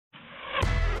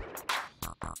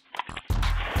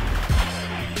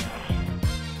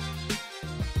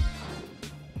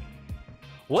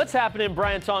What's happening?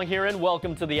 Brian Tong here, and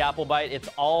welcome to the Apple Byte. It's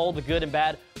all the good and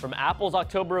bad from Apple's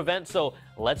October event, so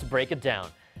let's break it down.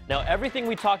 Now, everything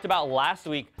we talked about last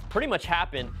week pretty much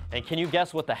happened, and can you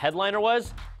guess what the headliner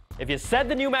was? If you said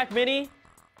the new Mac Mini,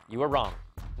 you were wrong.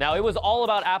 Now, it was all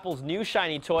about Apple's new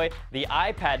shiny toy, the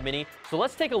iPad Mini, so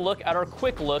let's take a look at our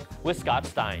quick look with Scott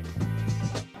Stein.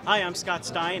 Hi, I'm Scott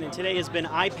Stein, and today has been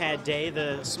iPad Day.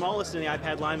 The smallest in the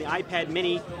iPad line, the iPad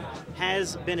Mini,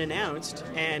 has been announced,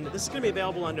 and this is going to be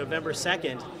available on November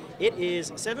 2nd. It is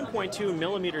 7.2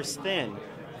 millimeters thin,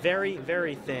 very,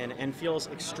 very thin, and feels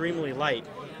extremely light.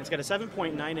 It's got a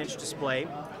 7.9-inch display,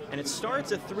 and it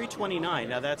starts at $329.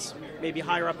 Now, that's maybe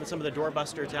higher up than some of the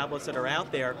doorbuster tablets that are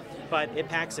out there, but it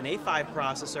packs an A5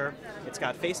 processor. It's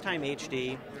got FaceTime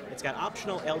HD. It's got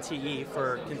optional LTE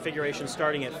for configuration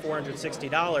starting at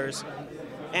 $460.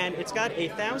 And it's got a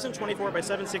 1024 by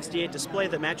 768 display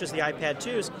that matches the iPad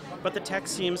 2's, but the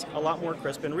text seems a lot more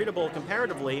crisp and readable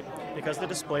comparatively because the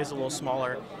display is a little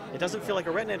smaller. It doesn't feel like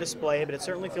a Retina display, but it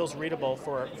certainly feels readable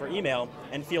for email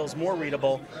and feels more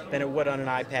readable than it would on an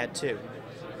iPad 2.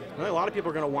 Well, a lot of people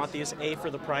are going to want these, A, for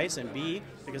the price, and B,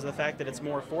 because of the fact that it's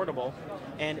more affordable.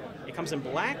 And it comes in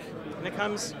black, and it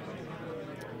comes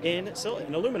in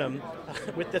aluminum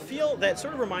with the feel that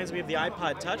sort of reminds me of the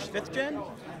iPod Touch 5th gen,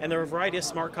 and there are a variety of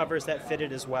smart covers that fit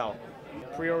it as well.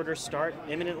 Pre-orders start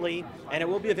imminently, and it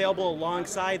will be available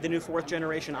alongside the new 4th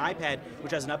generation iPad,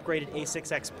 which has an upgraded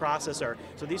A6X processor.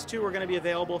 So these two are going to be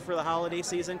available for the holiday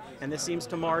season, and this seems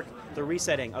to mark the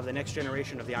resetting of the next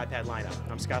generation of the iPad lineup.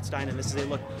 I'm Scott Stein, and this is a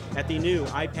look at the new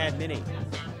iPad Mini.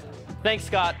 Thanks,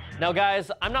 Scott. Now, guys,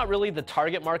 I'm not really the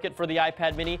target market for the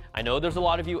iPad Mini. I know there's a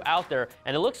lot of you out there,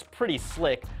 and it looks pretty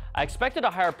slick. I expected a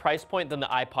higher price point than the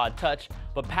iPod Touch,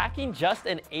 but packing just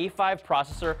an A5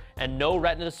 processor and no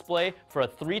Retina display for a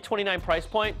 $329 price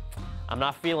point, I'm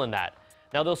not feeling that.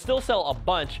 Now, they'll still sell a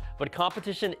bunch, but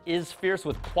competition is fierce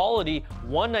with quality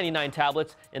 $199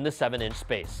 tablets in the 7-inch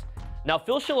space. Now,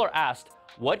 Phil Schiller asked,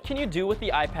 what can you do with the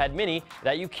iPad Mini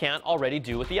that you can't already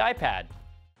do with the iPad?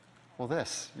 Well,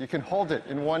 you can hold it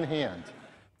in one hand.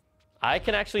 I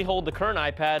can actually hold the current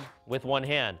iPad with one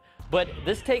hand. But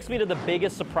this takes me to the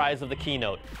biggest surprise of the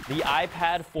keynote, the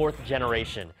iPad 4th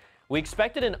generation. We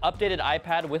expected an updated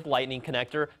iPad with Lightning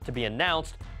connector to be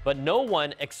announced, but no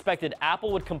one expected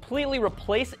Apple would completely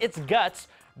replace its guts,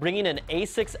 bringing an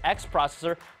A6X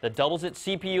processor that doubles its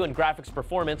CPU and graphics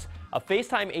performance, a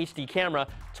FaceTime HD camera,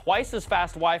 twice as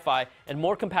fast Wi-Fi, and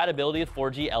more compatibility with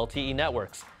 4G LTE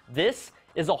networks. This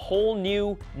is a whole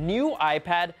new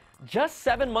iPad just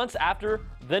 7 months after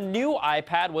the new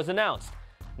iPad was announced.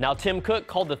 Now, Tim Cook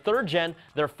called the 3rd gen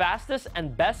their fastest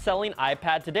and best-selling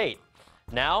iPad to date.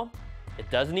 Now, it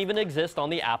doesn't even exist on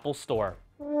the Apple Store.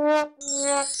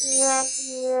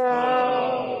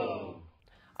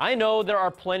 I know there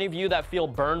are plenty of you that feel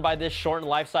burned by this shortened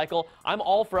life cycle. I'm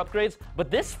all for upgrades,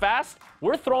 but this fast,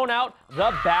 we're throwing out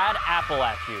the bad apple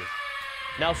at you.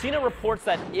 Now, CNET reports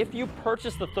that if you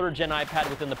purchase the 3rd gen iPad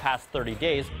within the past 30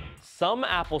 days, some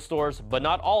Apple stores, but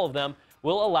not all of them,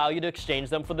 will allow you to exchange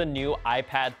them for the new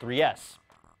iPad 3S.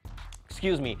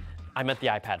 Excuse me, I meant the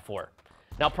iPad 4.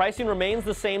 Now, pricing remains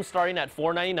the same, starting at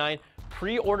 $499.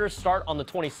 Pre-orders start on the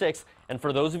 26th, and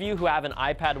for those of you who have an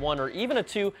iPad 1 or even a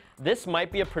 2, this might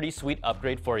be a pretty sweet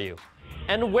upgrade for you.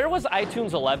 And where was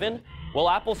iTunes 11? Well,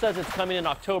 Apple says it's coming in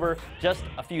October, just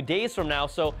a few days from now,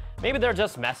 so maybe they're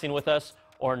just messing with us,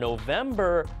 or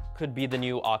November could be the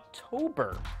new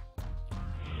October.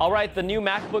 All right, the new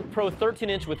MacBook Pro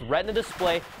 13-inch with Retina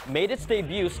display made its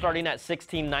debut starting at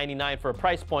 $1699 for a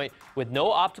price point with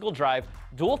no optical drive,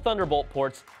 dual Thunderbolt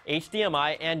ports,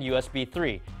 HDMI, and USB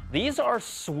 3. These are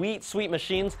sweet, sweet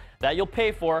machines that you'll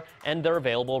pay for, and they're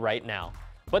available right now.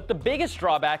 But the biggest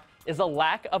drawback is a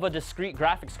lack of a discrete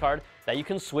graphics card that you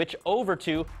can switch over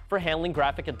to for handling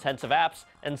graphic-intensive apps,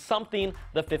 and something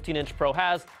the 15-inch Pro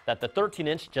has that the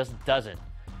 13-inch just doesn't.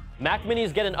 Mac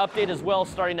Minis get an update as well,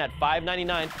 starting at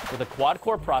 $599 with a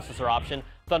quad-core processor option,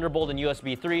 Thunderbolt and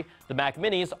USB 3. The Mac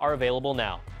Minis are available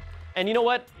now. And you know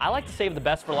what? I like to save the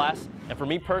best for last, and for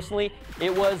me personally,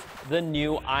 it was the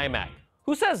new iMac.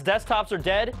 Who says desktops are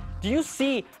dead? Do you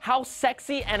see how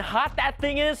sexy and hot that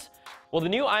thing is? Well, the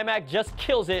new iMac just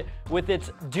kills it with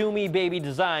its doomy baby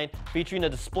design, featuring a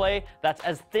display that's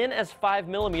as thin as 5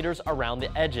 millimeters around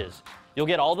the edges. You'll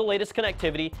get all the latest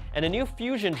connectivity and a new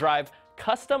Fusion Drive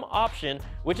custom option,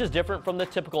 which is different from the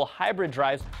typical hybrid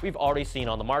drives we've already seen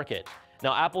on the market.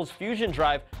 Now, Apple's Fusion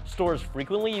Drive stores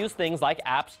frequently used things like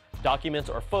apps, documents,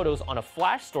 or photos on a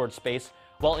flash stored space,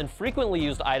 while infrequently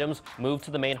used items move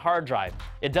to the main hard drive.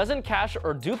 It doesn't cache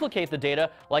or duplicate the data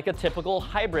like a typical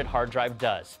hybrid hard drive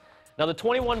does. Now, the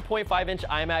 21.5-inch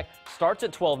iMac starts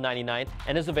at $1299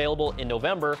 and is available in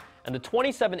November, and the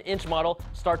 27-inch model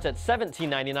starts at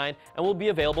 $1799 and will be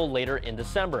available later in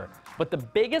December. But the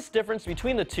biggest difference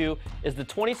between the two is the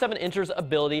 27-incher's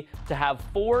ability to have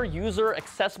 4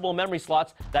 user-accessible memory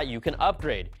slots that you can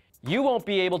upgrade. You won't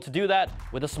be able to do that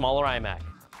with a smaller iMac.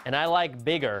 And I like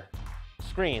bigger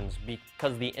screens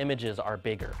because the images are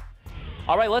bigger.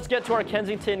 All right, let's get to our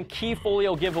Kensington Key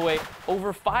Folio giveaway.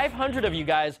 Over 500 of you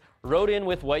guys wrote in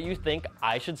with what you think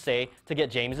I should say to get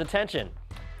Jamie's attention.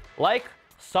 Like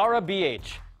Sarah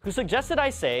BH, who suggested I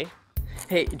say,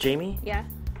 "Hey, Jamie? Yeah?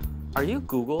 Are you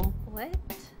Google?" What?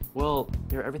 "Well,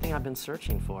 you're everything I've been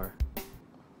searching for."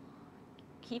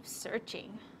 Keep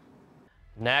searching.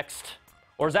 Next.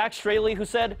 Or Zach Straley, who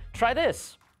said, "Try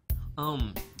this."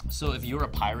 So if you were a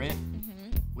pirate,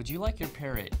 would you like your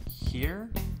parrot here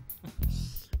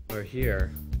or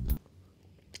here?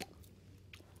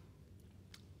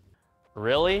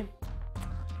 Really?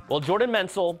 Well, Jordan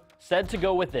Menzel said to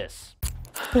go with this.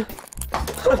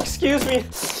 Excuse me,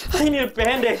 I need a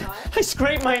Band-Aid. I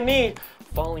scraped my knee.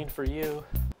 Falling for you.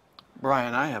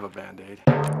 Brian, I have a Band-Aid.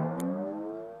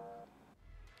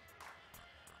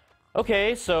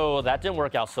 Okay, so that didn't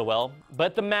work out so well,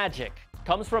 but the magic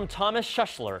comes from Thomas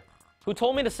Schuschler, who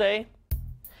told me to say,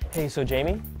 Hey, so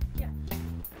Jamie? Yeah.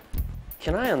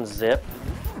 Can I unzip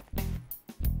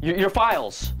your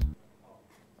files?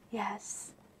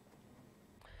 Yes.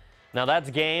 Now that's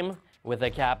game with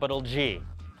a capital G.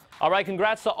 All right,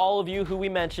 congrats to all of you who we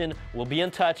mentioned. We'll be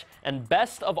in touch. And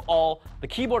best of all, the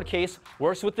keyboard case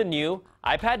works with the new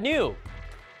iPad New.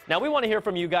 Now we want to hear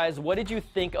from you guys. What did you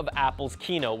think of Apple's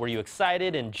keynote? Were you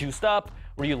excited and juiced up?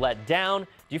 Were you let down? Do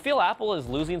you feel Apple is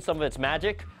losing some of its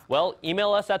magic? Well,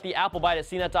 email us at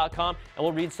theapplebyte@cnet.com and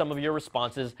we'll read some of your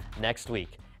responses next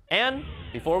week. And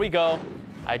before we go,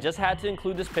 I just had to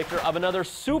include this picture of another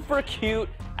super cute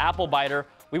Apple Biter.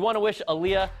 We want to wish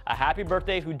Aaliyah a happy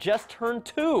birthday who just turned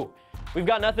 2. We've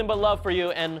got nothing but love for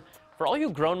you, and for all you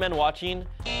grown men watching,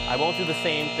 I won't do the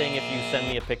same thing if you send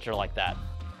me a picture like that.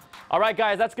 All right,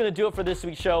 guys, that's going to do it for this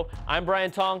week's show. I'm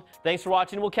Brian Tong. Thanks for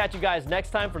watching. We'll catch you guys next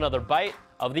time for another Bite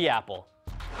of the Apple.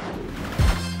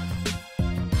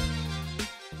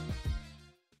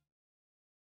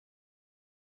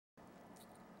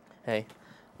 Hey,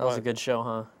 that was a good show,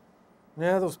 huh?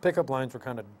 Yeah, those pickup lines were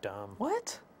kind of dumb.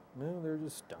 What? No, they're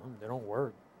just dumb. They don't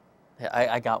work. Hey,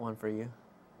 I got one for you.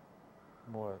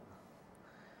 What?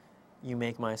 You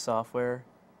make my software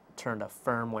turn to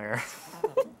firmware.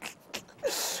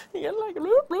 You get like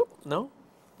bloop, bloop. No?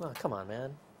 Oh, come on,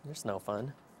 man. There's no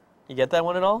fun. You get that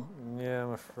one at all? Yeah,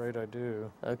 I'm afraid I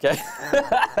do. Okay.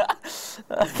 I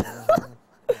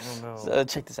don't know. So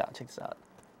check this out. Check this out.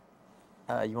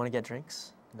 You want to get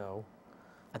drinks No.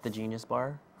 at the Genius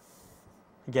Bar?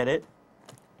 Get it?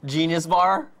 Genius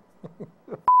Bar?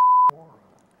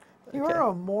 You are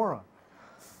a moron.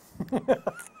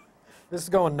 This is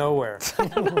going nowhere.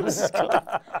 This is good.